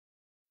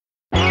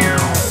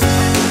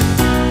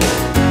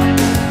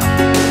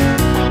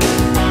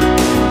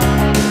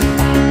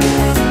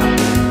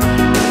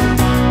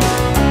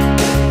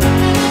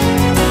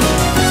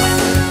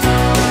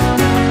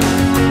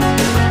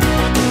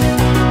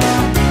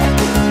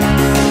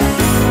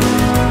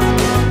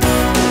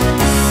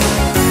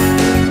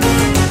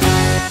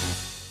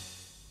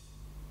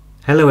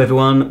Hello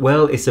everyone.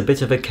 Well, it's a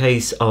bit of a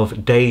case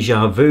of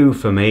deja vu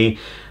for me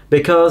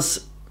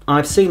because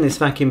I've seen this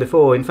vacuum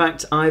before. In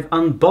fact, I've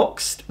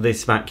unboxed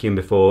this vacuum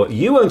before.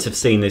 You won't have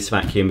seen this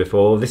vacuum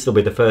before. This will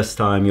be the first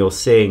time you're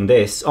seeing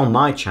this on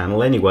my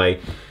channel anyway.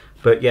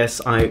 But yes,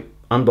 I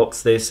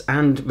unboxed this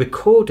and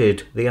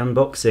recorded the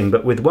unboxing,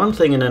 but with one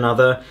thing and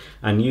another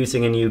and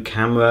using a new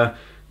camera,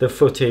 the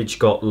footage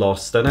got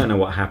lost. I don't know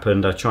what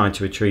happened. I tried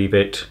to retrieve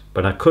it,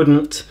 but I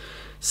couldn't.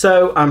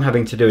 So I'm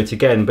having to do it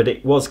again, but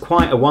it was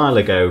quite a while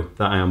ago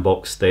that I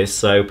unboxed this,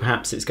 so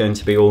perhaps it's going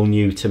to be all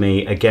new to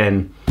me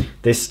again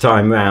this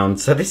time round.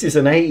 So this is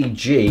an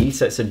AEG,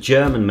 so it's a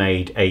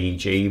German-made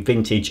AEG,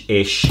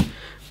 vintage-ish,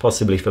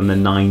 possibly from the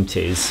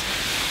 90s.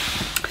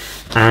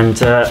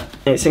 And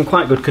it's in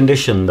quite good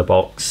condition, the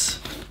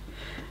box.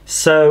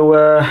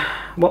 So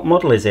what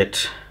model is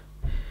it?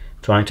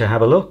 Trying to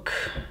have a look.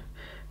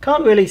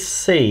 Can't really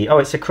see. Oh,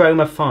 it's a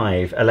Chroma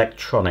 5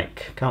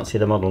 electronic. Can't see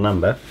the model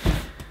number.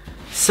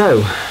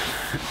 So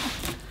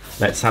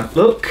let's have a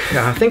look.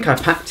 I think I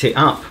packed it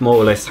up more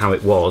or less how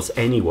it was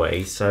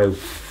anyway, so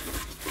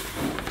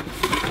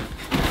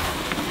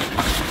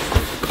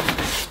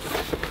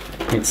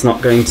it's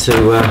not going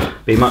to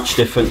be much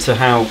different to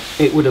how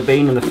it would have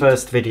been in the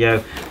first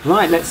video.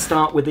 Right, let's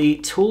start with the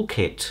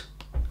toolkit.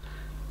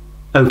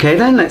 Okay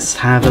then, let's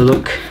have a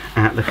look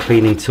at the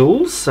cleaning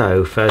tools.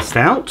 So first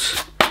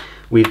out,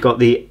 we've got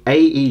the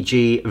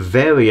AEG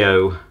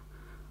Vampyr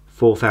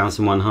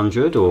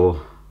 4100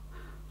 or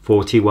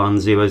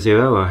 4100,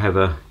 or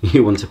however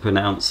you want to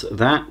pronounce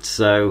that.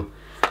 So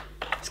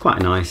it's quite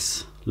a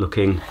nice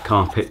looking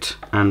carpet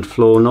and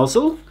floor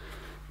nozzle,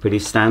 pretty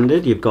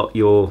standard. You've got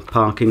your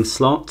parking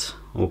slot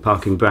or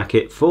parking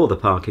bracket for the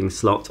parking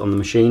slot on the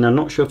machine. I'm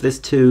not sure if there's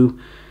two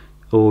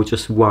or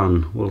just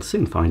one, we'll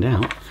soon find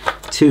out.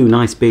 Two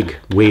nice big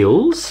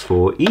wheels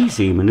for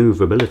easy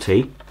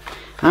maneuverability,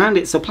 and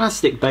it's a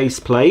plastic base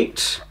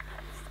plate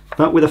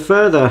but with a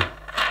further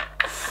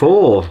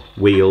 4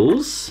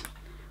 wheels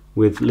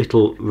with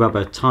little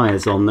rubber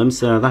tyres on them.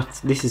 So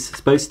this is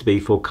supposed to be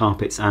for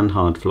carpets and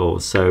hard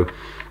floors. So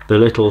the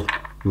little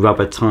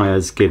rubber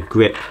tyres give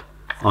grip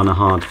on a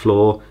hard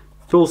floor.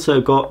 We've also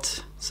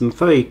got some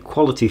very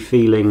quality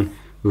feeling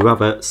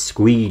rubber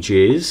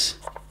squeegees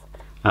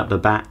at the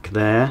back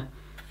there.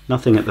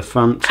 Nothing at the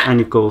front, and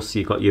of course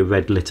you've got your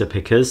red litter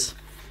pickers.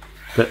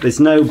 But there's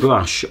no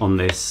brush on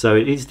this, so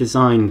it is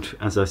designed,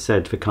 as I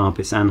said, for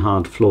carpets and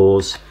hard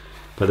floors,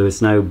 but there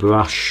is no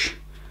brush.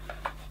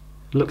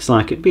 Looks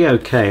like it'd be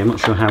okay. I'm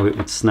not sure how it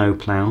would snow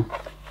plough.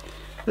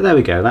 But there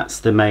we go, that's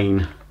the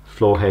main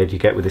floor head you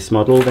get with this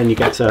model. Then you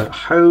get a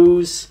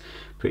hose,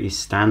 pretty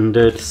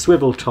standard,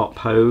 swivel top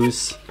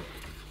hose.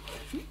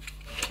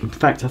 In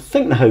fact, I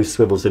think the hose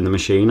swivels in the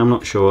machine, I'm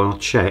not sure, I'll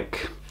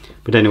check.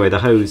 But anyway, the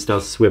hose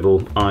does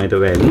swivel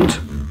either end,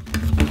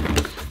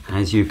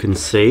 as you can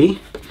see.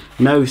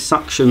 No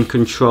suction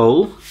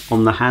control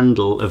on the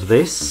handle of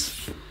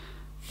this,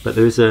 but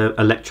there is an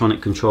electronic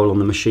control on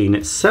the machine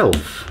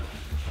itself.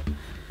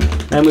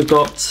 Then we've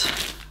got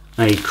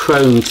a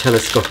chrome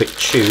telescopic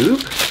tube,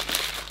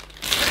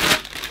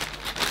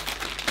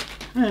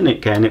 and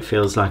again it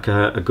feels like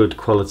a good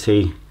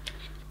quality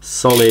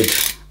solid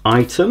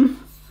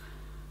item.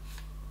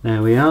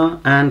 There we are.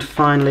 And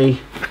finally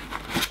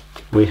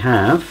we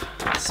have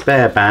a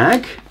spare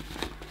bag.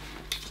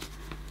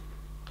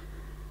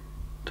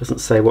 Doesn't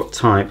say what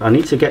type. I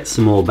need to get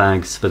some more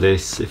bags for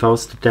this if I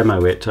was to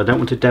demo it. I don't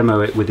want to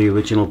demo it with the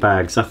original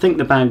bags. I think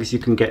the bags you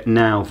can get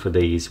now for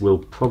these will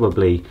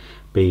probably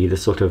be the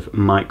sort of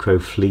micro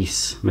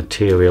fleece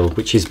material,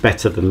 which is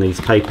better than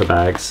these paper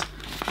bags.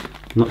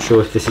 I'm not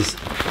sure if this is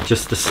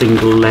just a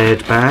single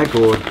layered bag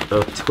or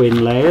a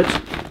twin layered.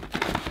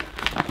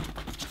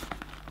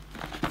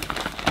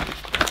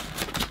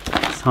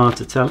 It's hard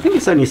to tell. I think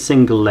it's only a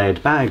single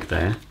layered bag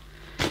there.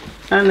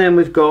 And then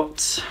we've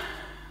got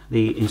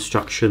the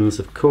instructions,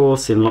 of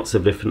course, in lots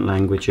of different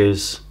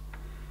languages,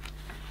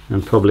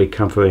 and probably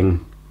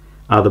covering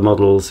other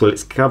models. Well,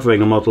 it's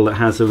covering a model that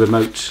has a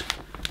remote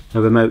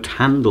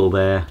handle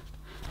there.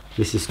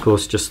 This is of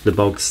course just the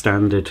bog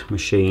standard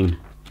machine.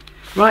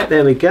 Right,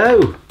 there we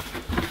go.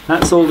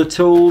 That's all the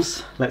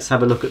tools. Let's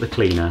have a look at the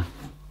cleaner.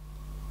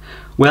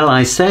 Well,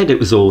 I said it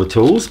was all the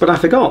tools, but I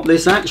forgot.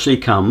 This actually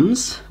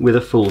comes with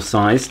a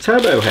full-size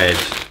turbo head,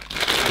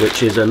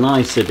 which is a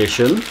nice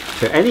addition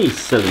to any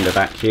cylinder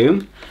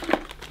vacuum.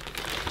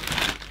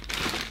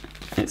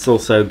 It's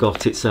also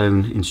got its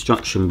own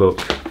instruction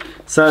book.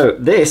 So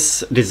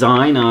this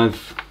design, I'm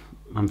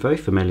very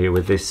familiar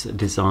with this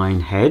design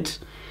head.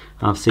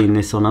 I've seen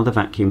this on other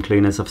vacuum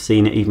cleaners. I've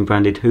seen it even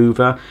branded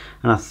Hoover,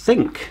 and I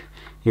think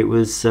it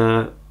was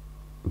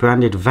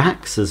branded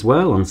Vax as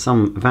well on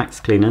some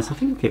Vax cleaners. I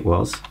think it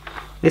was.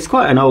 It's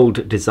quite an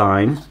old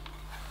design.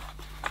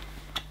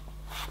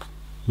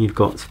 You've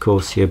got, of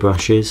course, your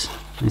brushes.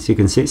 As you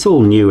can see, it's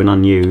all new and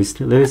unused.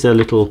 There's a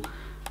little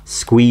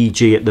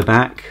squeegee at the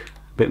back,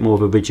 a bit more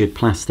of a rigid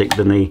plastic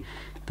than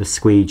the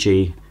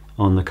squeegee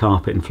on the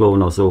carpet and floor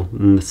nozzle,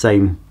 and the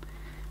same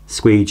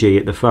squeegee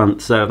at the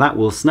front, so that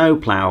will snow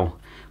plough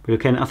But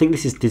again, I think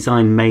this is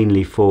designed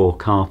mainly for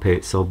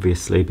carpets,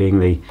 obviously, being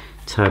the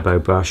turbo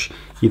brush.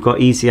 You've got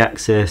easy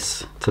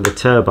access to the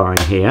turbine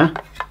here,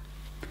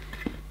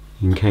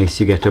 in case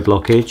you get a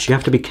blockage. You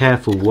have to be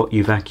careful what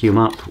you vacuum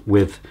up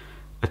with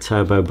a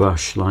turbo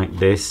brush like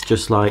this,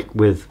 just like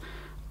with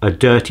a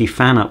dirty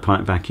fan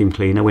upright vacuum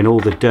cleaner. When all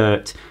the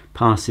dirt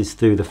passes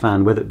through the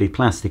fan, whether it be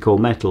plastic or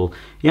metal,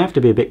 you have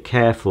to be a bit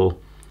careful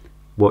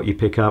what you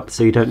pick up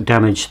so you don't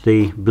damage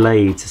the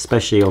blades,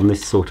 especially on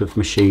this sort of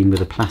machine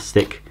with a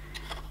plastic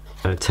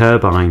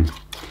turbine.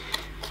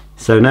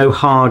 So no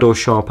hard or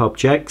sharp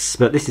objects,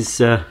 but this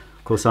is of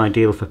course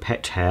ideal for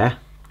pet hair.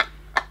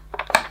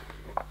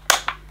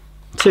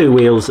 2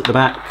 wheels at the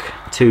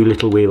back, 2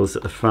 little wheels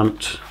at the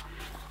front.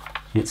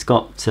 It's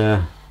got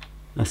a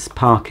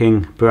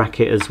parking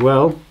bracket as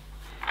well.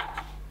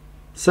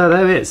 So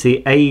there it's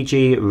the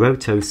AEG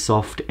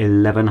Rotosoft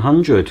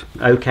 1100.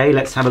 Okay,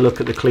 let's have a look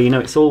at the cleaner.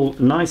 It's all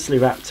nicely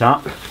wrapped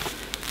up.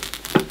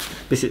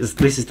 This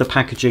is the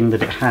packaging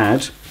that it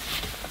had.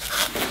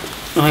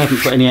 I haven't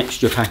put any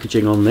extra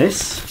packaging on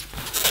this.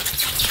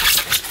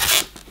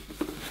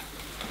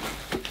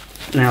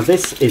 Now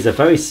this is a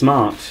very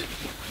smart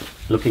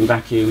looking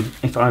vacuum,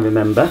 if I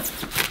remember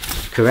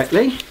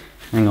correctly.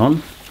 Hang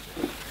on.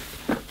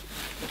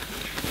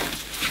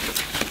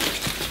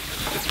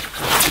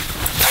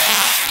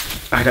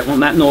 I don't want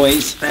that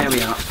noise. There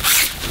we are.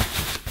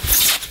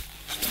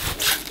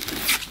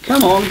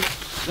 Come on.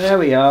 There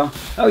we are.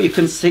 Oh, you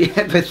can see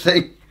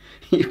everything.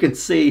 You can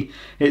see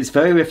it's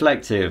very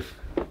reflective.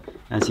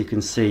 As you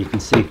can see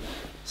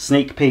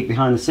sneak peek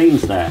behind the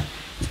scenes there.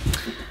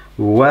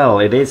 Well,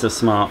 it is a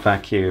smart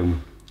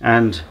vacuum,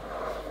 and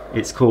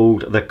it's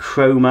called the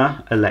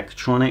Chroma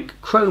electronic.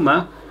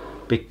 Chroma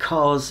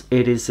because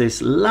it is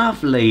this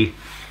lovely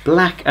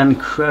black and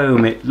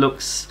chrome. It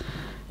looks,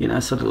 you know,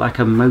 sort of like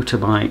a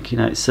motorbike. You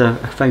know, it's a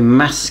very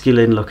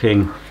masculine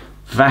looking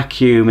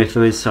vacuum, if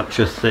there is such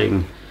a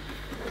thing.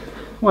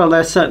 Well,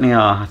 there certainly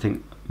are, I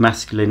think,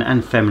 masculine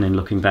and feminine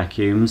looking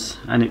vacuums,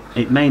 and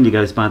it mainly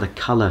goes by the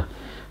colour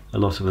a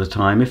lot of the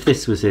time. If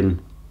this was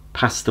in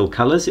pastel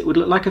colours, it would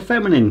look like a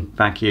feminine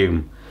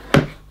vacuum,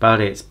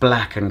 but it's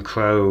black and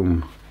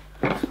chrome.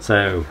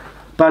 So,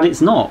 but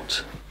it's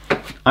not.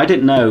 I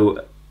didn't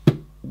know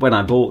when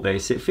I bought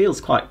this. It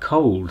feels quite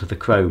cold, the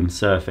chrome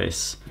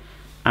surface,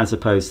 as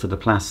opposed to the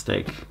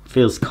plastic. It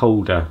feels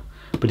colder,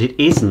 but it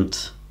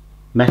isn't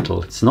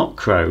metal. It's not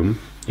chrome.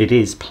 It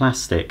is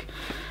plastic,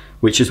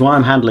 which is why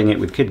I'm handling it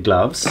with kid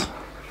gloves,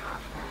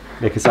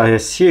 because I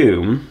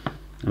assume,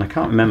 and I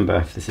can't remember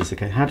if this is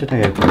okay. How did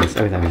I open this?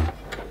 Oh, there we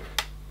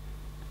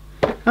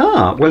go.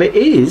 Ah, well, it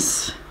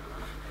is.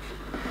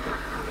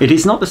 It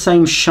is not the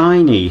same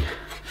shiny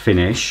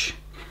finish,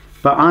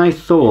 but I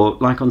thought,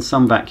 like on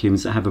some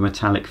vacuums that have a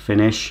metallic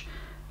finish,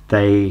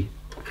 they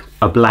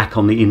are black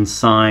on the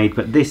inside,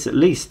 but this at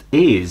least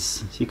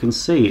is. As you can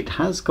see, it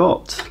has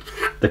got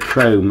the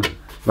chrome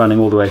running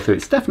all the way through.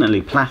 It's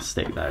definitely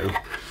plastic though,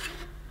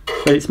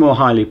 but it's more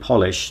highly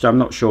polished. I'm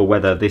not sure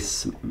whether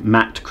this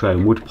matte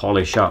chrome would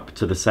polish up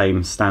to the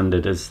same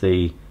standard as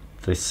the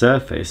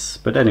surface,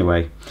 but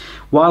anyway,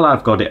 while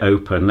I've got it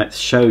open, let's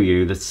show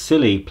you the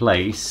silly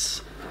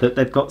place that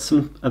they've got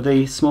some of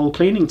the small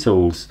cleaning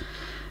tools.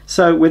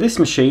 So with this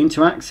machine,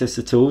 to access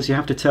the tools, you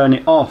have to turn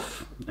it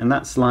off, and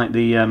that's like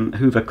the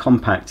Hoover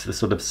Compact, the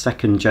sort of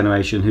second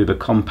generation Hoover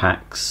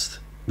Compacts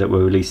that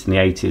were released in the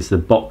 80s, the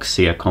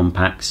boxier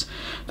compacts.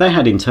 They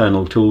had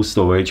internal tool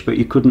storage, but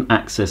you couldn't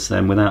access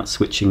them without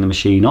switching the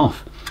machine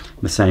off.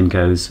 The same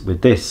goes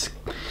with this,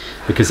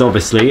 because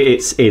obviously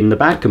it's in the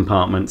bag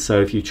compartment,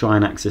 so if you try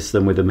and access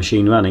them with the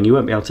machine running, you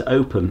won't be able to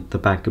open the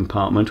bag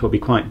compartment, or it'll be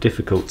quite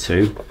difficult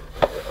to.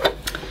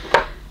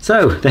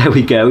 So there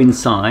we go.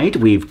 Inside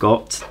we've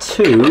got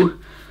 2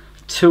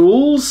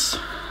 tools,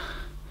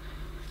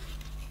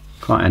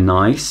 quite a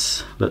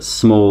nice but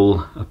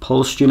small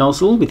upholstery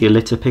nozzle with your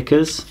litter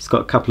pickers. It's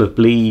got a couple of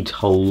bleed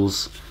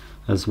holes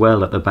as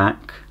well at the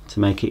back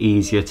to make it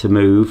easier to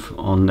move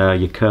on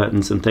your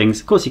curtains and things.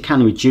 Of course, you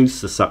can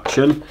reduce the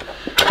suction,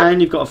 and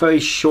you've got a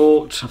very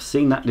short, I've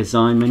seen that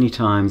design many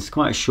times,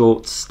 quite a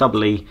short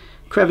stubbly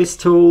crevice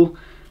tool,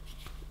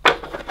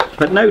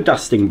 but no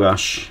dusting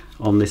brush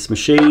on this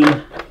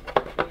machine.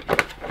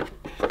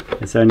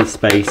 There's only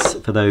space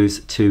for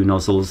those 2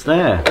 nozzles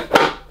there.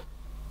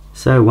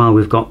 So while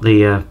we've got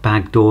the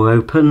bag door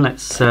open,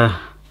 let's have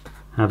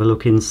a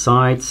look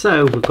inside.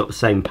 So we've got the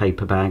same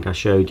paper bag I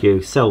showed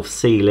you,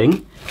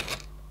 self-sealing.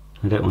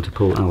 I don't want to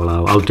pull, oh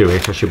well, I'll do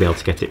it, I should be able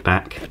to get it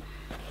back.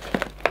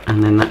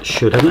 And then that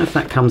should, I don't know if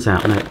that comes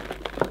out, no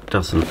it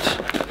doesn't.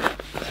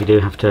 So you do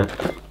have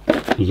to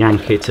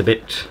yank it a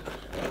bit.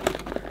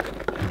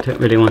 I don't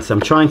really want to, I'm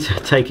trying to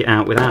take it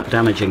out without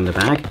damaging the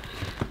bag.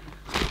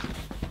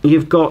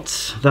 You've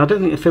got, I don't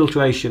think the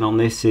filtration on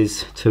this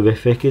is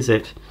terrific, is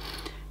it?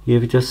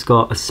 You've just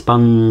got a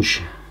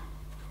sponge,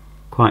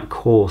 quite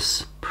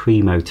coarse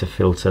pre-motor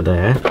filter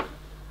there.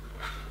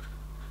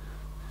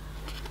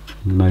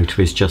 The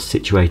motor is just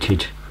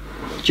situated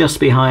just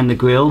behind the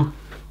grille.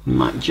 You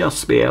might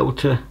just be able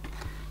to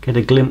get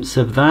a glimpse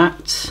of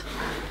that.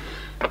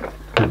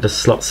 that just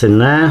slots in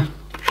there,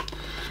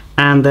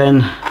 and then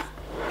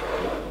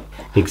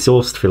the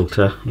exhaust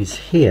filter is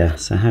here.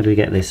 So how do we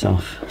get this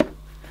off?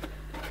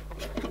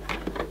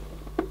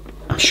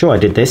 I'm sure I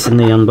did this in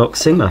the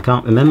unboxing, but I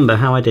can't remember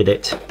how I did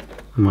it.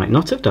 I might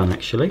not have done,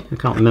 actually. I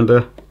can't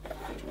remember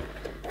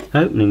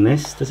opening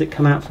this. Does it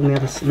come out from the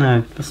other side?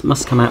 No, this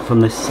must come out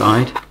from this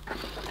side.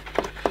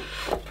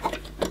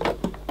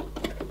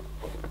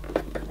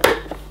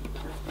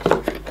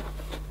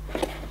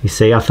 You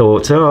see, I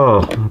thought,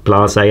 oh,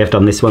 blasé, I've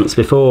done this once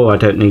before, I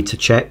don't need to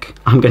check.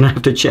 I'm going to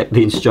have to check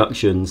the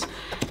instructions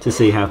to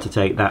see how to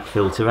take that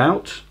filter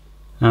out.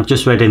 I've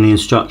just read in the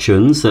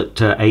instructions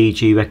that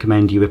AEG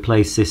recommend you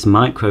replace this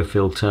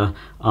microfilter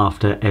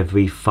after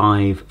every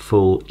 5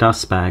 full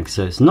dust bags.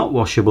 So it's not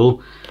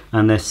washable,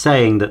 and they're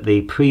saying that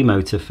the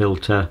pre-motor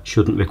filter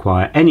shouldn't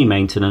require any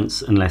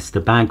maintenance unless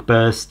the bag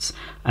bursts,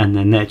 and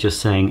then they're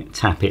just saying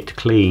tap it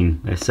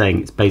clean. They're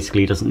saying it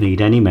basically doesn't need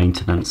any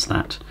maintenance,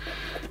 that.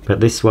 But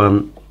this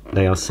one,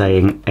 they are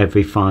saying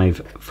every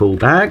 5 full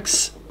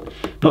bags.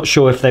 Not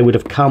sure if they would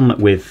have come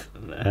with,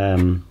 what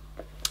am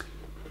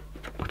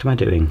I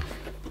doing?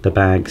 The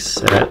bags,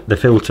 the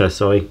filter,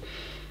 sorry.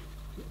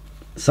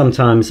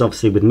 Sometimes,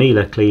 obviously, with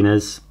Miele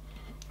cleaners,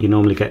 you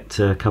normally get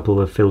a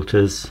couple of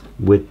filters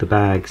with the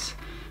bags.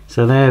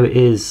 So there it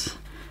is.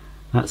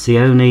 That's the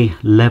only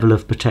level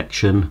of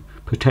protection,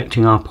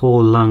 protecting our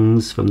poor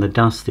lungs from the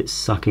dust it's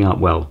sucking up.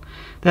 Well,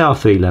 there are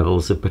 3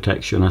 levels of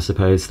protection, I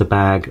suppose. The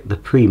bag, the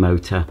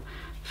pre-motor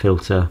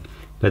filter,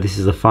 but this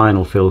is the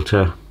final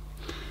filter.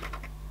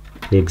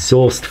 The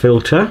exhaust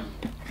filter,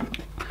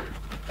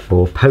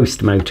 or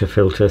post-motor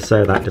filter,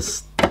 so that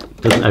just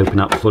doesn't open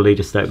up fully,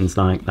 just opens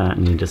like that,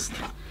 and you just,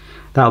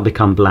 that'll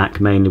become black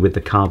mainly with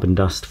the carbon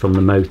dust from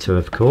the motor,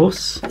 of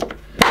course.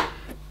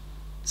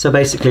 So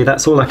basically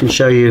that's all I can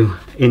show you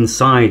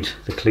inside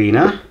the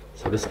cleaner.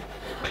 So just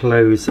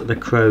close the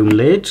chrome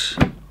lid.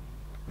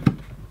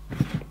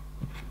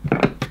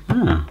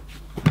 I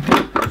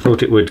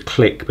thought it would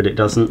click, but it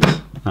doesn't.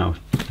 Oh,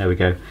 there we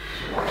go.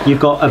 You've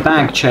got a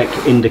bag check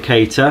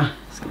indicator.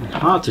 It's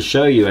hard to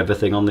show you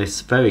everything on this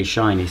very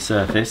shiny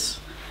surface,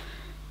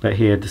 but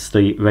here just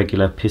the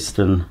regular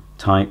piston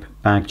type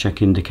bag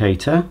check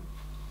indicator,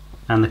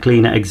 and the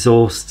cleaner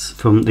exhausts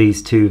from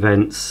these 2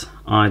 vents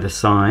either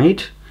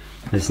side.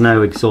 There's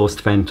no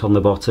exhaust vent on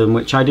the bottom,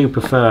 which I do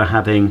prefer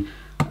having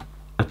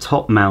a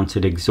top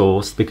mounted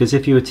exhaust, because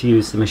if you were to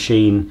use the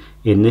machine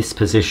in this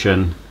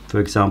position, for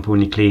example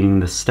when you're cleaning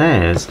the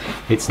stairs,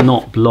 it's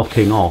not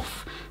blocking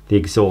off the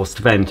exhaust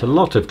vent. A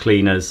lot of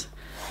cleaners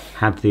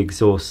have the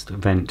exhaust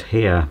vent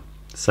here,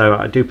 so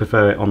I do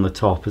prefer it on the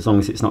top, as long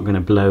as it's not going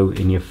to blow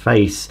in your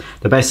face.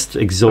 The best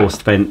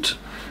exhaust vent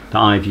that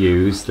I've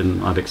used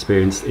and I've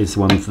experienced is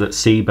ones that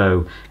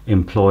Sebo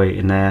employ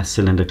in their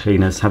cylinder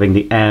cleaners, having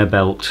the air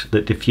belt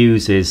that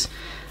diffuses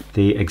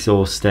the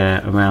exhaust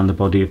air around the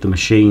body of the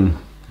machine,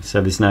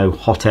 so there's no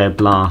hot air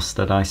blast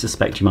that I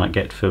suspect you might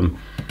get from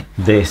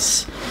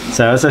this.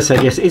 So as I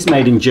said, yes, it is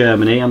made in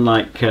Germany,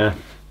 unlike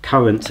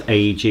current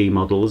AEG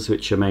models,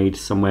 which are made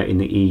somewhere in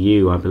the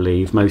EU, I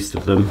believe, most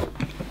of them.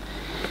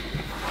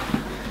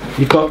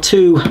 You've got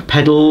 2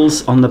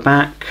 pedals on the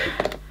back,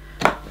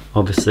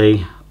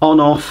 obviously on,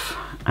 off,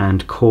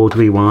 and cord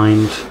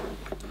rewind.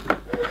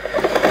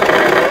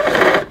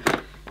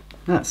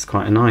 That's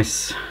quite a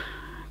nice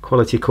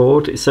quality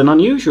cord. It's an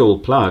unusual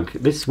plug.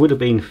 This would have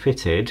been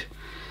fitted.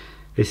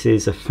 This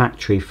is a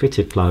factory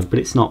fitted plug, but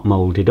it's not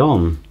molded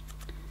on.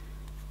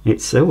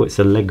 It's a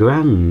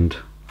Legrand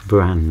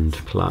brand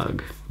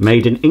plug,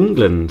 made in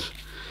England.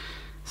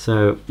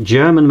 So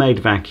German made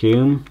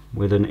vacuum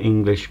with an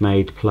English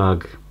made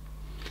plug.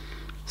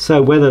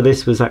 So whether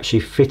this was actually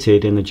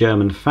fitted in the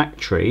German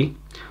factory,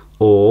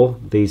 or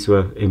these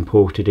were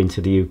imported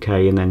into the UK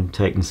and then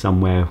taken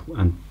somewhere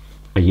and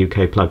a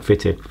UK plug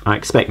fitted, I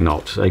expect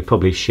not. They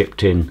probably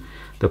shipped in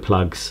the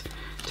plugs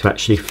to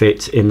actually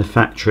fit in the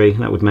factory.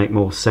 That would make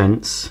more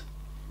sense.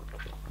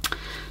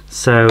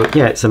 So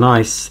yeah, it's a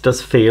nice,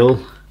 does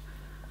feel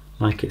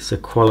like it's a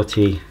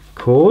quality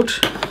cord.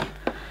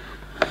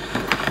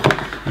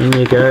 In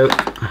you go,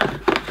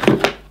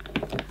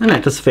 and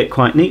it does fit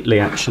quite neatly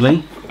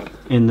actually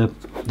in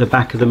the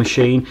back of the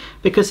machine,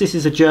 because this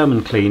is a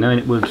German cleaner, and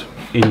it would,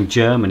 in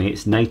Germany,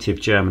 it's native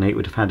Germany, it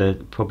would have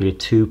had probably a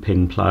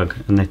 2-pin plug,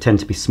 and they tend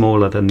to be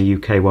smaller than the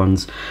UK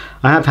ones.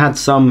 I have had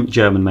some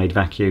German made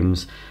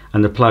vacuums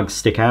and the plugs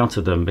stick out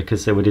of them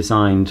because they were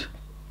designed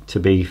to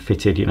be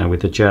fitted, you know,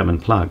 with the German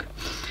plug.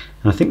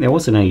 And I think there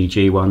was an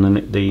AEG one,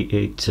 and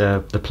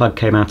the plug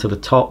came out of the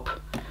top,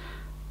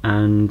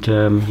 and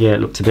yeah, it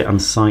looked a bit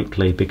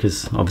unsightly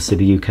because obviously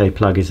the UK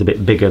plug is a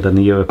bit bigger than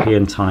the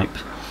European type.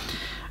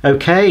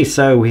 Okay,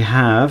 so we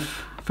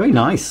have very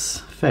nice,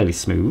 fairly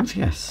smooth,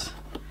 yes,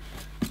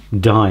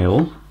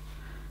 dial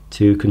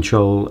to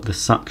control the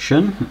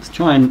suction. Let's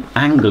try and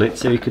angle it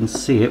so you can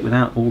see it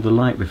without all the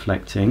light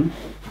reflecting.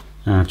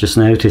 I've just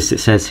noticed it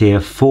says here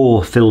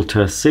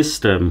 4-filter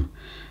system,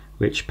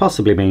 which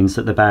possibly means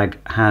that the bag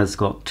has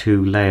got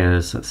 2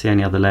 layers. That's the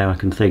only other layer I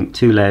can think.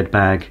 2-layered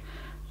bag,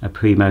 a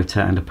pre-motor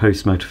and a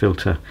post-motor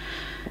filter.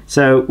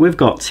 So we've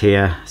got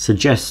here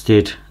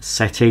suggested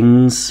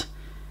settings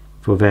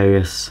for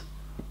various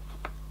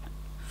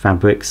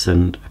fabrics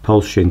and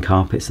upholstery and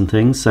carpets and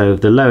things. So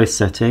the lowest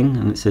setting,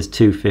 and it says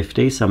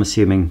 250, so I'm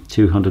assuming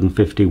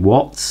 250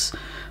 watts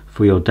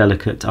for your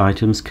delicate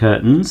items,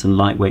 curtains and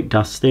lightweight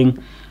dusting,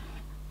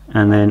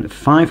 and then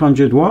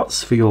 500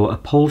 watts for your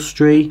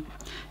upholstery,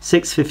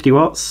 650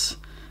 watts,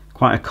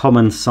 quite a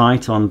common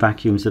sight on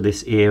vacuums of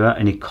this era,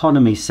 an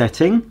economy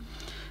setting,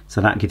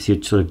 so that gives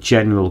you sort of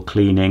general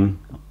cleaning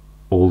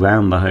all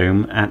round the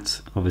home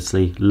at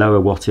obviously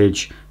lower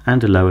wattage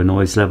and a lower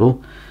noise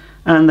level.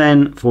 And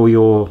then for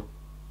your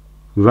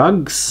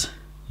rugs,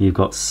 you've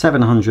got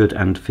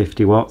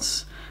 750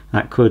 watts.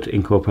 That could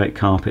incorporate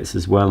carpets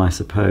as well, I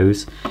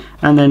suppose.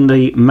 And then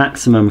the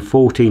maximum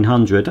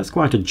 1400, that's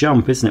quite a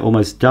jump, isn't it?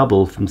 Almost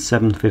double from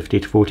 750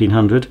 to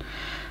 1400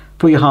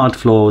 for your hard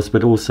floors,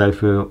 but also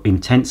for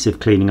intensive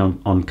cleaning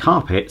on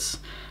carpets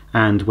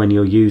and when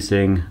you're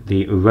using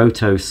the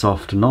Roto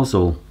Soft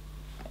nozzle.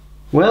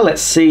 Well,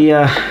 let's see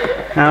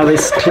how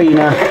this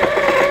cleaner,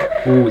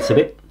 oh, it's a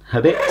bit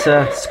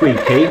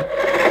squeaky.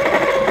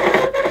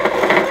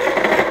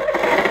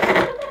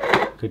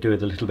 Could do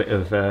with a little bit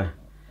of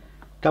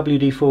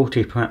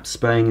WD-40 perhaps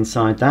spraying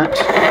inside that.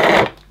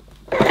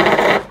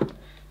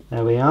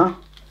 There we are.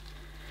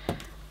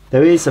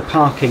 There is a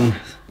parking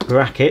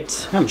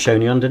bracket. I haven't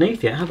shown you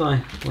underneath yet, have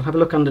I? We'll have a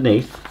look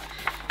underneath.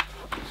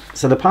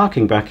 So the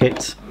parking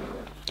bracket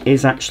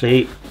is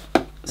actually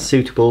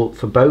suitable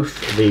for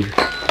both the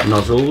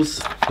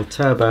nozzles, the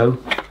turbo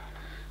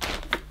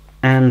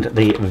and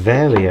the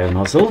vario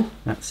nozzle.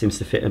 That seems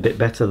to fit a bit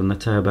better than the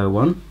turbo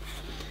one.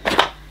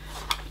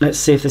 Let's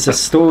see if there's a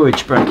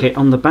storage bracket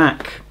on the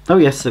back. Oh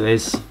yes, there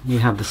is. You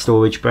have the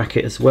storage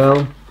bracket as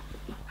well.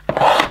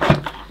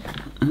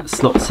 That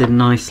slots in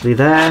nicely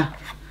there.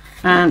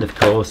 And of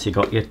course you've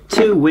got your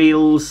two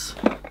wheels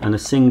and a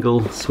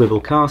single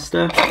swivel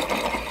caster.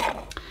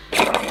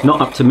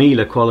 Not up to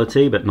Miele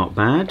quality, but not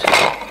bad.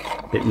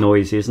 A bit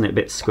noisy, isn't it? A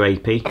bit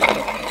scrapey.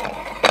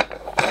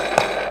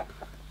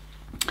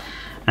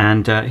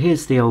 And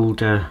here's the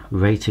old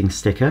rating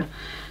sticker.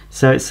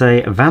 So it's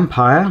a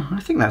Vampyr, I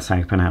think that's how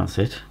you pronounce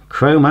it,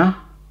 Chroma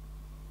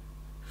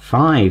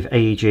 5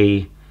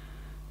 AEG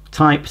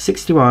type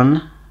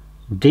 61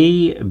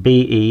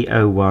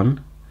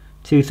 DBE01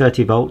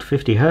 230 volt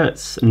 50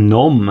 hertz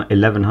NOM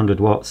 1100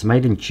 watts,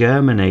 made in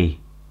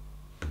Germany.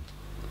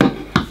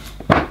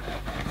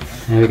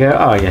 There we go.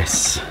 Oh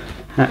yes,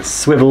 that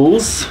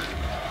swivels.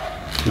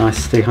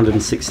 Nice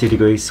 360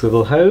 degree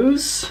swivel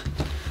hose.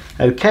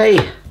 Okay,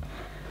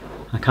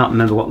 I can't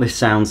remember what this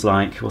sounds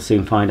like. We'll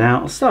soon find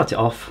out. I'll start it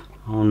off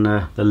on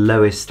the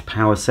lowest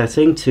power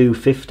setting,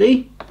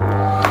 250.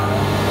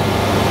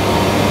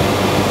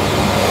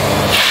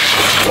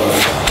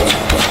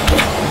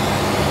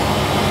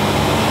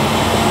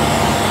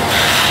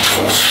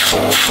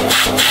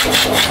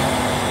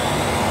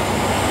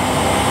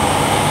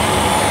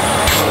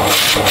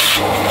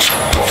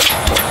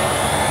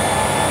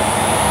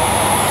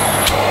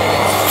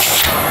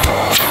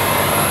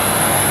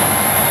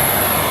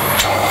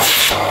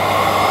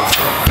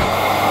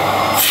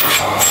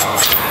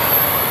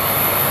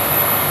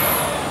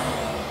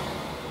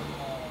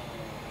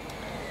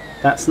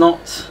 That's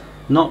not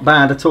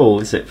bad at all,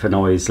 is it, for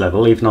noise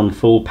level, even on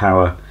full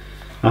power.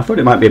 I thought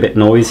it might be a bit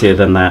noisier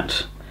than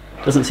that.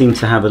 Doesn't seem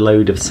to have a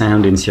load of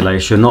sound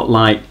insulation, not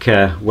like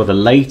well, the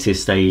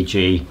latest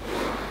AEG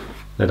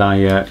that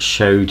I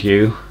showed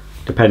you,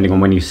 depending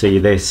on when you see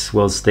this,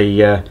 was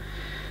the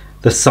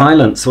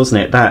Silence,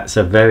 wasn't it? That's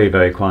a very,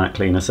 very quiet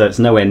cleaner, so it's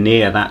nowhere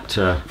near that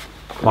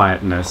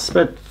quietness,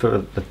 but for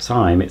the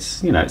time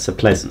it's, you know, it's a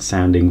pleasant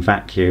sounding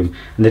vacuum,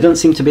 and there doesn't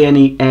seem to be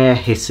any air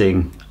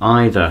hissing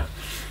either.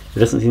 There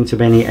doesn't seem to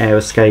be any air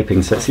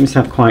escaping, so it seems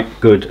to have quite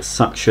good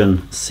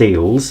suction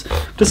seals.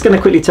 I'm just going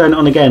to quickly turn it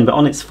on again, but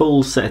on its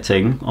full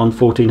setting on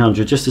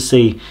 1400, just to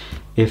see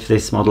if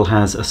this model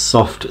has a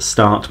soft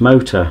start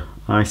motor.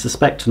 I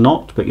suspect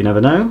not, but you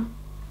never know.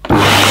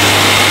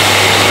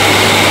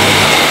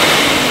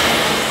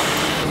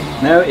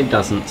 No, it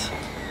doesn't.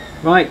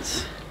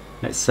 Right,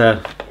 let's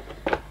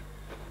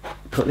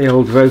put the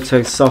old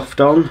Roto Soft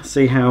on,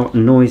 see how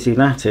noisy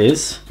that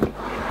is.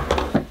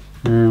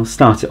 I'll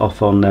start it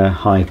off on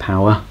high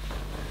power.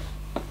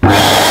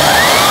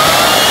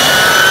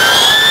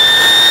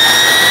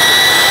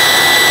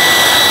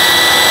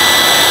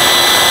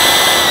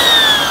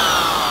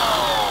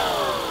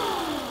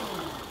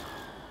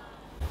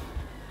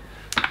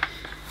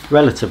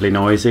 Relatively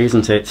noisy,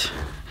 isn't it?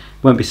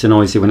 Won't be so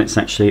noisy when it's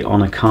actually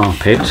on a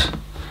carpet.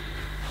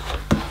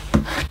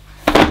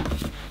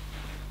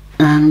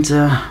 And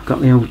got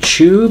the old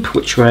tube,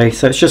 which way?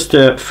 So it's just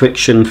a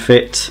friction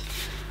fit.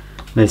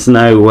 There's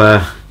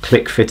no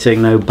click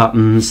fitting, no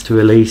buttons to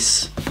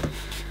release.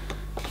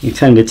 You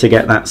tended to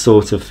get that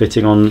sort of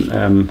fitting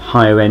on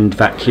higher end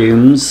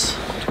vacuums.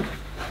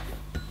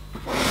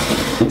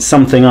 It's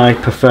something I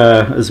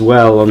prefer as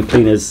well on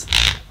cleaners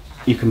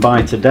you can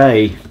buy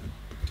today.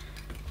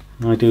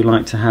 I do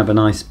like to have a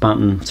nice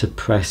button to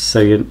press, so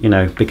you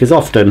know, because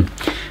often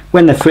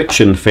when they're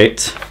friction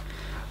fit,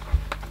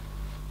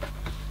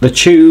 the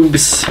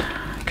tubes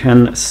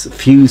can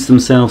fuse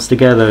themselves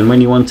together, and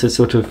when you want to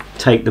sort of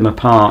take them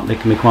apart, they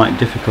can be quite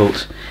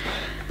difficult.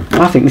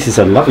 I think this is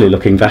a lovely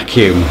looking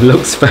vacuum. It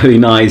looks very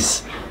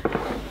nice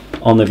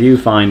on the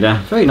viewfinder,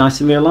 very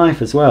nice in real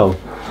life as well.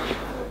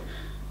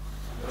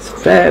 It's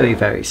very,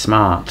 very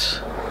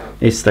smart.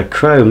 It's the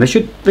chrome. They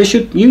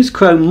should use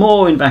chrome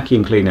more in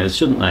vacuum cleaners,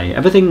 shouldn't they?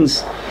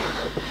 Everything's,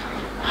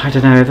 I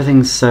don't know,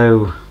 everything's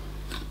so,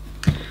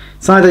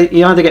 it's either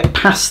you either get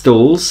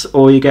pastels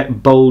or you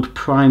get bold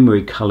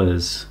primary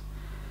colours,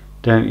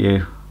 don't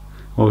you?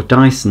 Or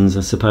Dysons,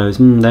 I suppose.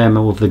 They're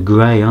more of the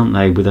grey, aren't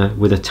they,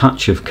 with a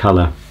touch of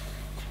colour.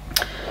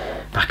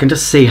 But I can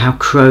just see how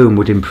chrome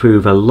would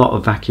improve a lot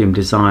of vacuum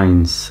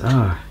designs.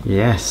 Ah,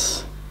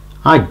 yes,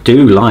 I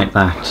do like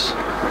that.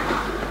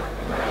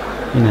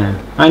 You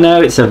know, I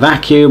know it's a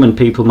vacuum, and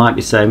people might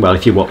be saying, well,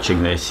 if you're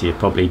watching this, you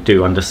probably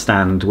do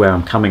understand where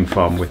I'm coming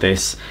from with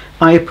this.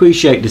 I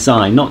appreciate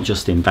design, not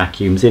just in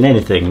vacuums, in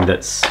anything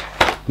that's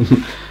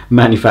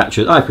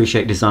manufactured. I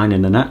appreciate design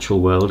in the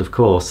natural world, of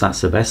course,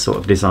 that's the best sort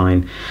of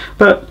design.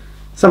 But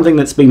something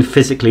that's been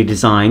physically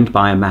designed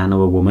by a man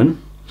or a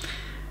woman,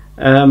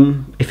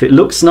 if it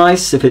looks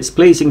nice, if it's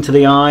pleasing to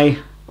the eye,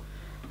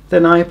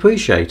 then I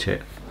appreciate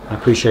it. I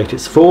appreciate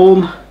its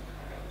form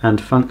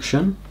and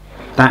function.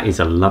 That is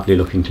a lovely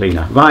looking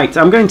cleaner. Right,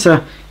 I'm going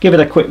to give it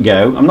a quick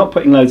go. I'm not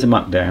putting loads of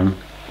muck down.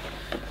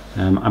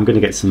 I'm going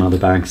to get some other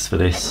bags for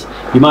this.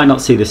 You might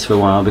not see this for a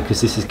while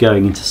because this is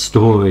going into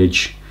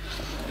storage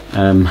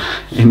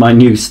in my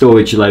new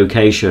storage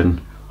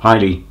location,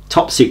 highly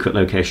top secret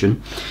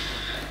location.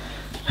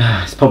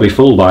 It's probably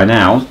full by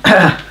now.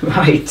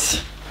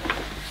 Right,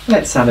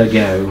 let's have a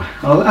go.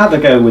 I'll have a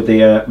go with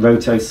the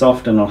Roto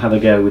Soft, and I'll have a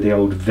go with the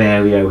old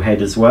Vario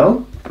head as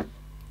well.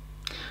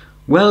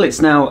 Well,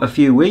 it's now a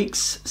few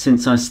weeks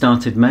since I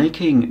started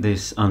making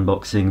this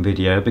unboxing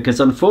video, because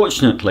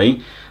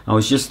unfortunately I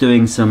was just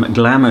doing some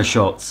glamour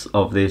shots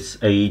of this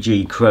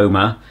AEG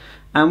Chroma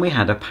and we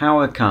had a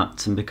power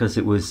cut, and because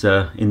it was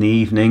in the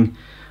evening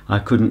I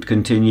couldn't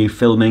continue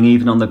filming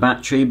even on the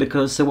battery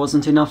because there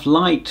wasn't enough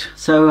light,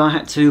 so I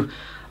had to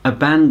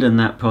abandon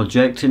that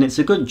project. And it's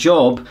a good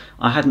job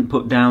I hadn't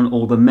put down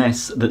all the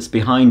mess that's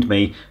behind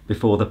me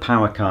before the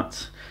power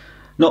cut.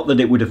 Not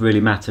that it would have really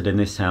mattered in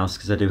this house,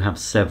 because I do have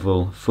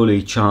several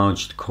fully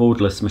charged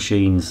cordless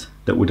machines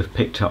that would have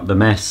picked up the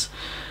mess.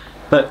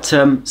 But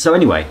so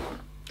anyway,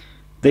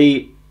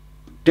 the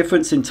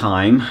difference in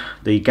time,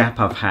 the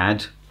gap I've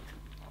had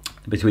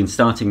between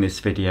starting this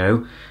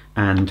video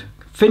and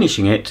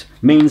finishing it,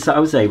 means that I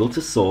was able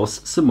to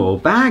source some more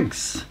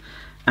bags.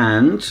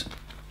 And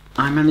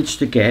I managed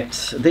to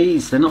get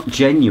these. They're not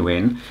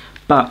genuine,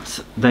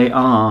 but they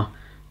are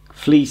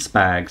fleece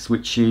bags,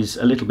 which is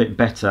a little bit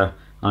better,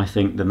 I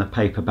think, than the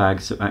paper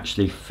bags that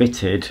actually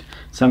fitted.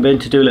 So I'm going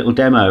to do a little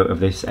demo of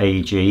this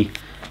AEG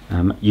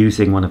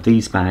using one of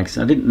these bags.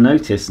 I didn't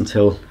notice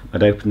until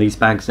I'd opened these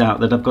bags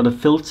out that I've got a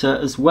filter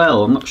as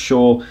well. I'm not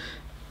sure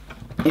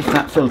if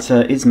that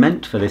filter is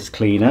meant for this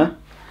cleaner.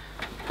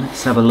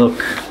 Let's have a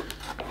look.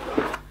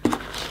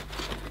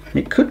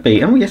 It could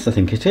be. Oh yes, I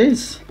think it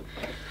is.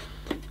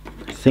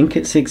 I think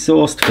it's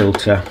exhaust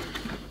filter.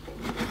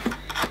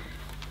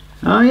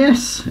 Ah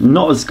yes,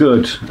 not as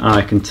good,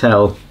 I can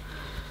tell.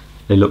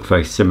 They look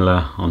very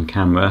similar on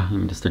camera.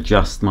 Let me just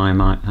adjust my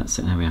mic. That's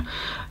it, there we are.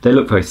 They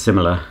look very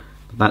similar.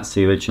 That's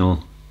the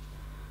original.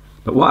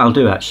 But what I'll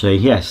do actually,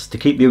 yes, to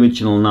keep the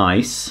original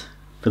nice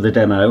for the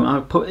demo,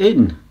 I'll put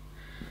in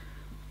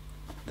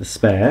the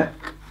spare.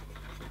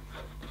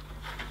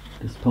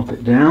 Just pop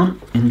it down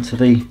into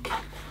the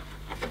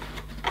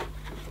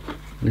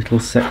little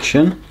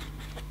section.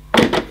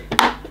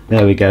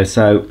 There we go.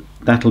 So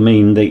that'll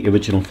mean the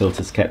original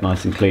filter's kept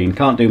nice and clean.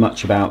 Can't do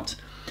much about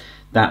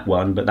that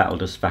one, but that'll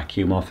just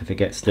vacuum off if it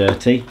gets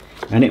dirty.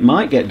 And it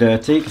might get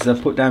dirty because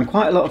I've put down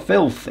quite a lot of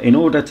filth in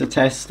order to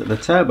test the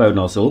turbo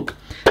nozzle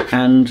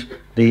and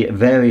the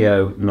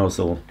Vario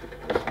nozzle.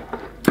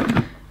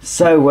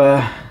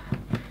 So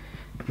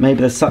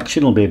maybe the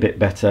suction will be a bit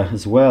better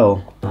as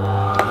well.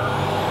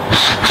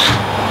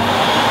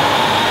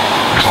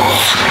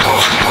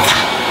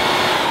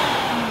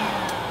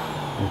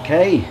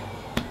 Okay,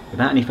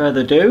 without any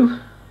further ado,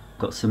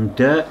 got some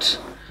dirt.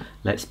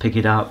 Let's pick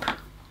it up.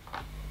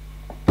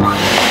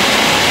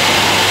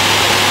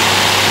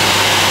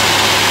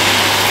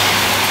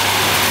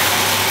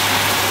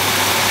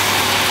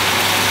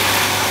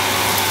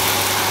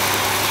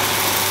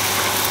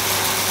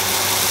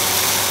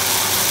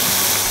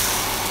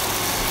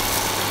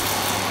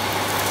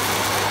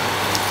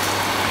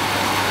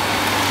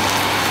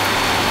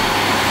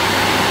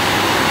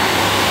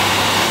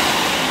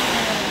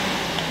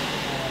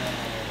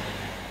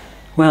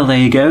 Well, there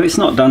you go. It's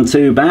not done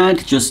too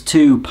bad, just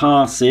 2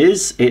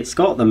 passes. It's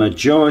got the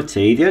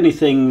majority. The only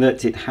thing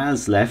that it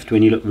has left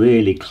when you look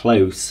really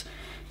close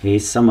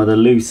is some of the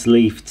loose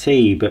leaf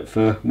tea, but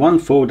for 1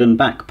 forward and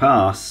back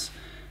pass,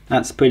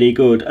 that's pretty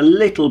good. A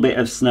little bit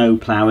of snow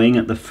ploughing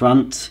at the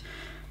front,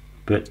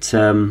 but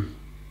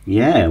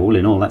yeah, all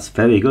in all, that's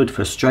very good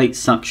for straight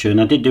suction.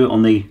 I did do it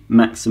on the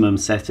maximum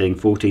setting,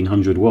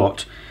 1400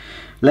 watt.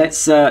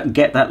 let's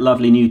get that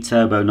lovely new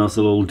turbo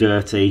nozzle all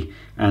dirty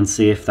and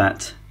see if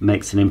that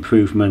makes an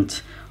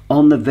improvement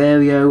on the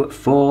Vario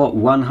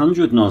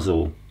 4100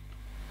 nozzle.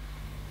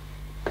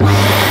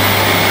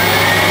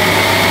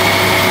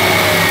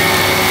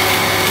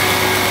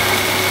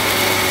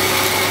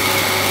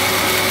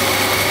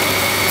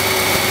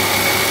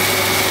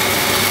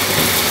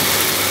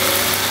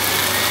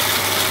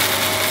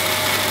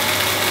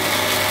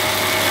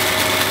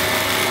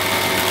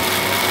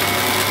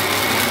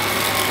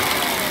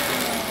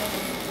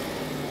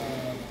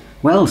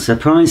 Well,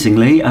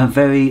 surprisingly, a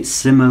very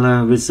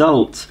similar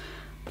result.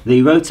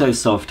 The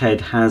Rotosoft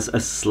head has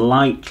a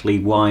slightly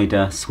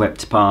wider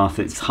swept path.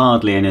 It's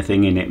hardly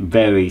anything in it,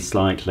 very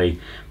slightly.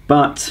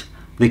 But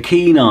the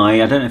keen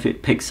eye, I don't know if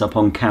it picks up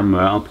on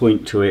camera, I'll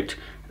point to it.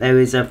 There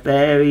is a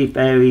very,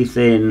 very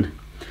thin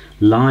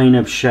line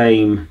of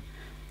shame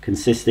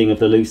consisting of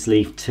the loose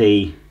leaf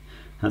T.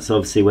 That's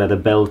obviously where the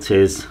belt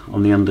is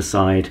on the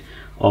underside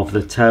of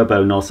the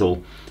turbo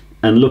nozzle.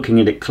 And looking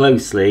at it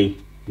closely,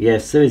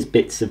 yes, there is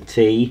bits of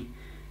T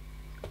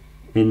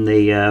in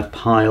the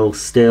pile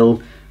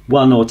still.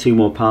 One or two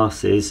more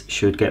passes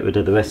should get rid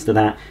of the rest of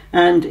that.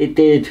 And it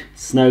did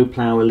snow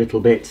plough a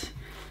little bit.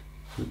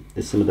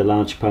 There's some of the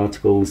large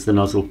particles the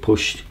nozzle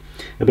pushed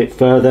a bit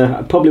further.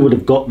 I probably would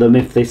have got them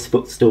if this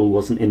footstool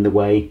wasn't in the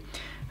way.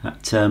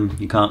 But,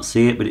 you can't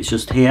see it, but it's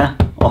just here,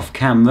 off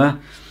camera.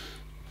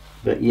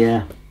 But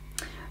yeah.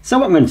 So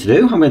what I'm going to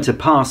do, I'm going to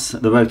pass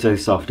the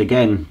Rotosoft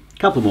again a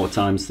couple more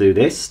times through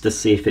this to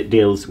see if it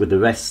deals with the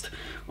rest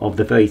of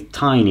the very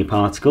tiny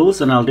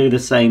particles, and I'll do the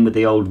same with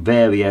the old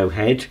Vario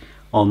head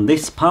on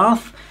this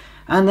path,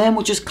 and then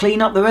we'll just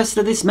clean up the rest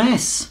of this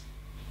mess.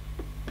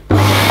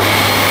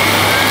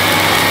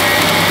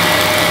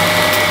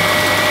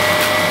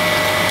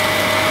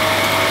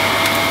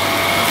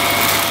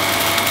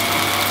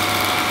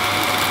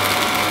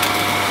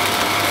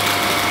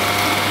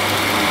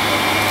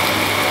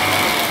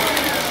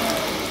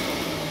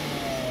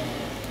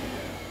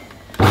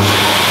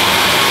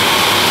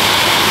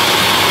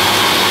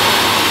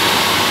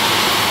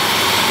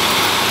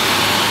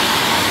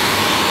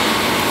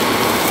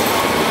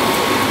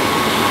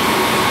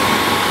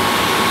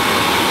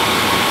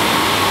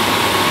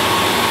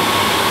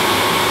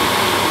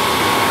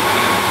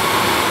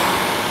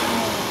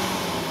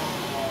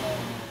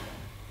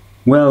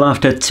 Well,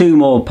 after two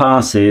more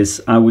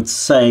passes, I would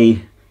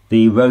say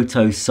the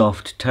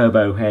Rotosoft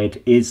turbo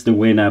head is the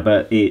winner,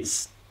 but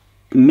it's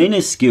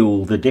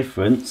minuscule, the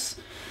difference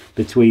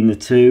between the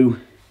two.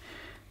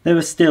 There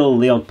is still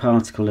the odd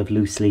particle of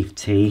loose leaf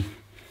T,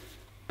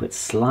 but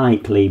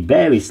slightly,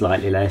 very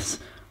slightly less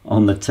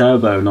on the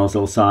turbo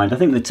nozzle side. I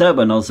think the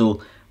turbo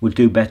nozzle would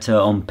do better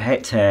on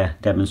pet hair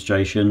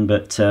demonstration,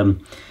 but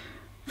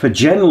for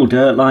general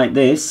dirt like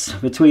this,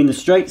 between the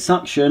straight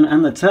suction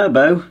and the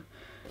turbo,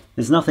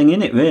 there's nothing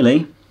in it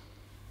really.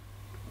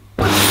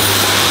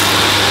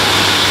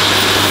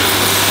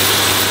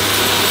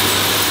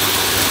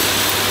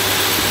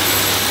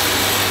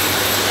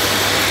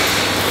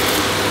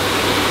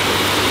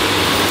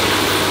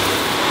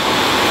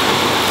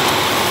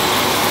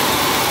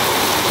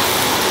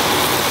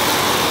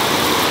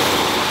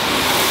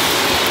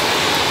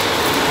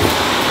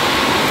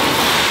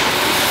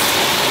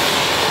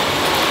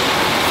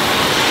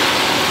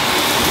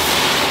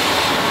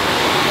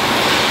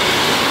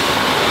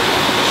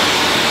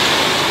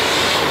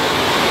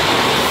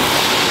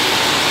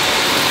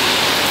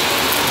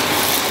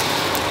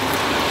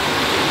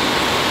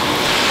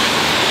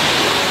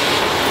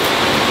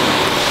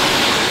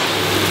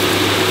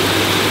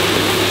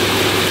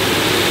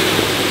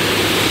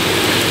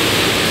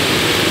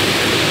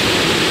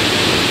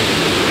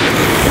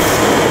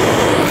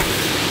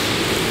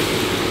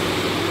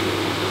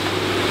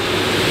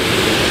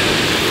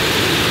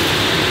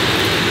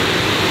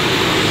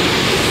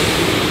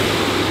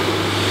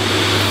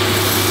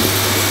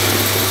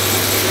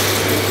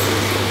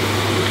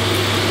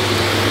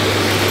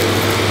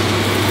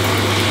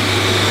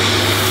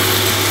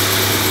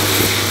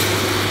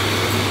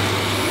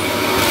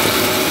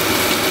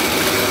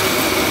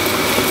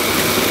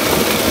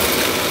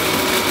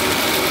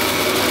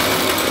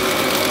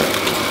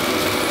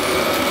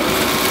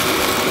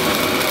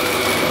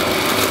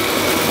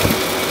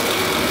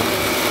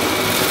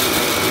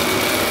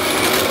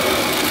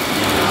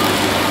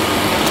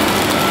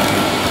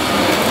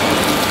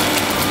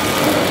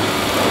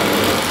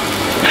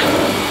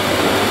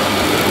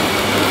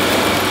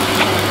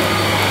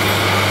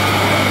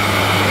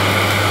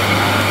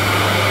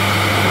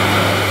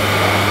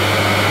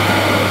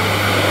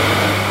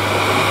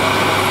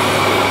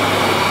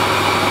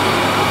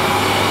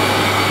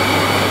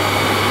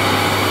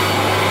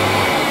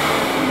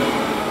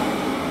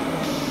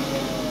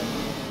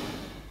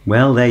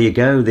 Well, there you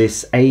go.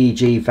 This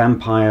AEG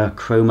Vampyr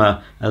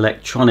Chroma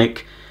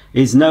electronic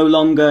is no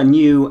longer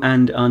new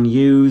and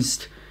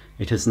unused.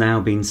 It has now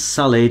been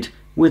sullied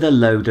with a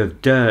load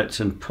of dirt,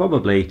 and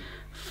probably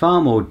far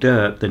more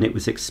dirt than it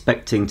was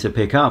expecting to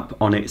pick up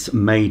on its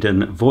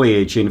maiden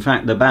voyage. In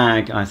fact, the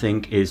bag, I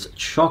think, is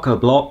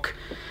chock-a-block.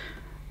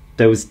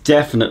 there was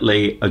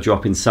definitely a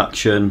drop in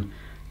suction,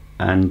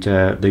 and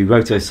the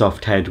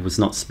Rotosoft head was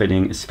not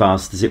spinning as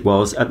fast as it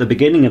was at the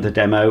beginning of the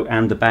demo,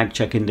 and the bag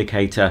check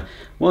indicator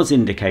was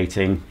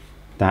indicating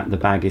that the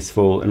bag is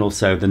full, and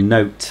also the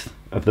note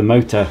of the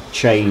motor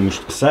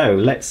changed. So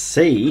let's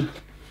see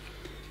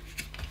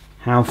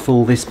how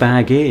full this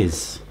bag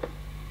is.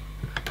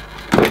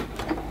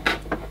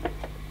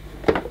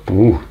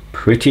 Ooh,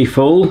 pretty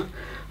full.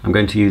 I'm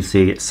going to use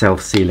the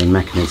self-sealing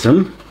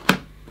mechanism,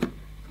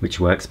 which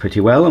works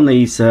pretty well on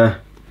these.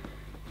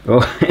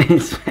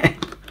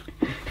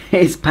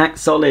 It's packed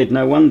solid,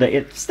 no wonder.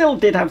 It still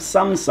did have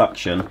some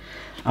suction.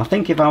 I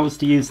think if I was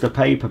to use the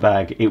paper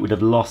bag, it would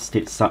have lost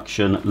its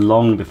suction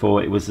long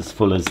before it was as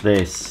full as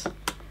this.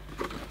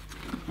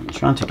 I'm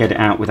trying to get it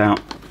out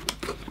without...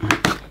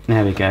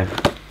 There we go.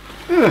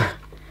 Ugh.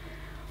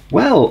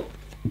 Well,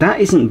 that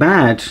isn't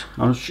bad.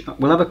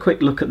 We'll have a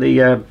quick look at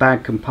the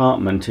bag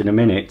compartment in a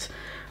minute.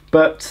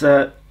 But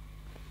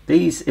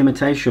these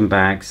imitation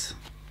bags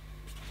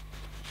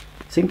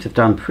seem to have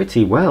done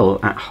pretty well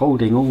at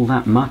holding all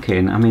that muck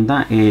in. I mean,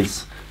 that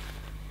is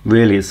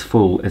really as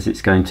full as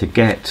it's going to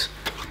get.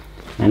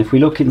 And if we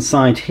look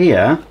inside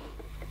here,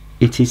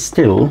 it is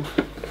still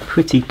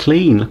pretty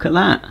clean. Look at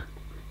that.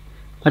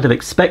 I'd have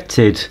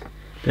expected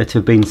there to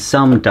have been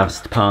some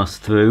dust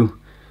passed through,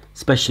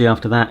 especially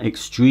after that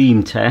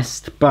extreme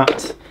test,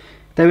 but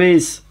there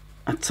is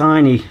a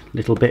tiny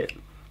little bit.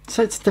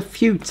 So it's a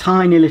few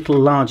tiny little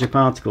larger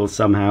particles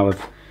somehow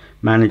have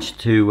managed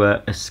to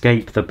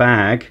escape the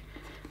bag.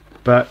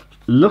 But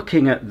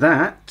looking at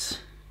that,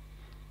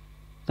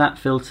 that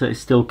filter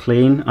is still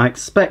clean. I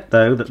expect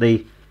though that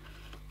the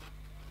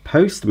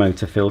post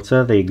motor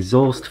filter, the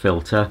exhaust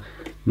filter,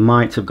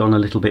 might have gone a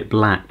little bit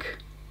black.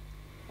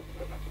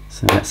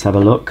 So let's have a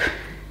look.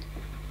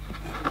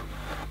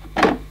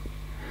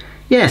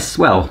 Yes,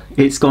 well,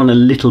 it's gone a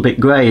little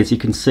bit grey, as you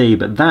can see,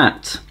 but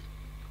that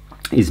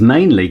is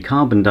mainly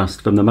carbon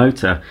dust from the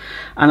motor.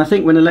 And I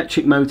think when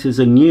electric motors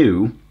are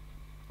new,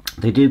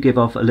 they do give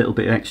off a little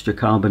bit extra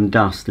carbon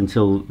dust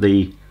until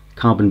the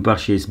carbon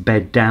brushes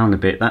bed down a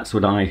bit. That's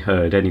what I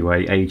heard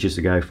anyway, ages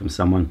ago from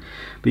someone.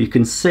 But you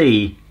can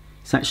see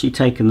it's actually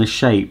taken the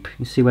shape.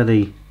 You see where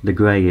the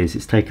grey is?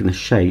 It's taken the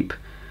shape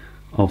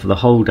of the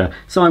holder.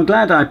 So I'm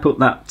glad I put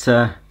that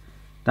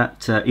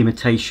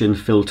imitation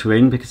filter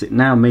in, because it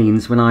now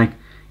means when I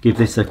give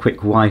this a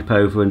quick wipe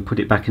over and put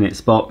it back in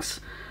its box,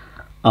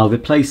 I'll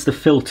replace the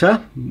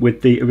filter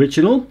with the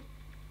original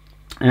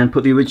and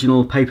put the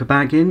original paper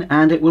bag in,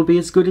 and it will be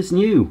as good as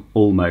new,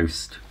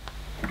 almost.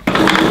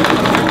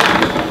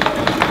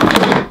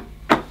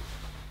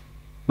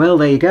 Well,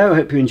 there you go. I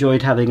hope you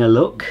enjoyed having a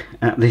look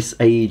at this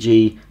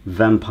AEG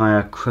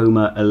Vampyr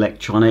Chroma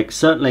electronic.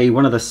 Certainly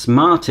one of the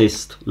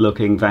smartest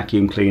looking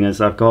vacuum cleaners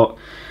I've got.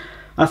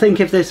 I think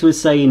if this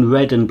was, say, in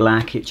red and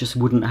black, it just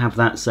wouldn't have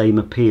that same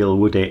appeal,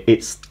 would it?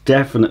 It's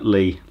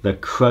definitely the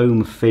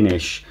chrome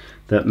finish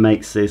that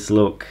makes this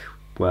look,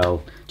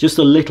 well, just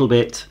a little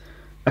bit,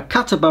 a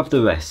cut above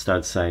the rest,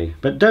 I'd say.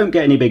 But don't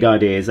get any big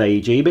ideas,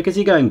 AEG, because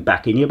you're going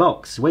back in your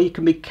box, where you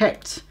can be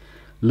kept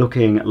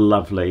looking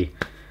lovely.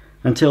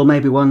 Until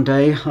maybe one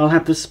day I'll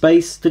have the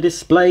space to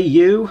display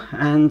you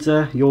and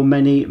your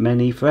many,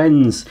 many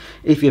friends.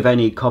 If you have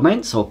any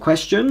comments or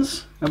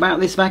questions about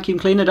this vacuum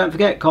cleaner, don't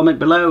forget, comment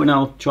below and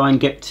I'll try and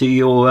get to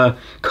your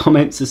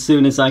comments as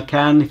soon as I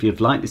can. If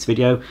you've liked this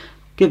video,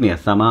 give me a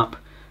thumb up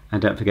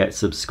and don't forget to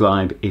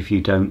subscribe if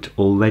you don't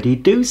already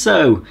do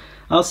so.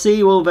 I'll see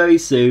you all very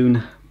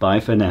soon. Bye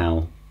for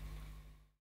now.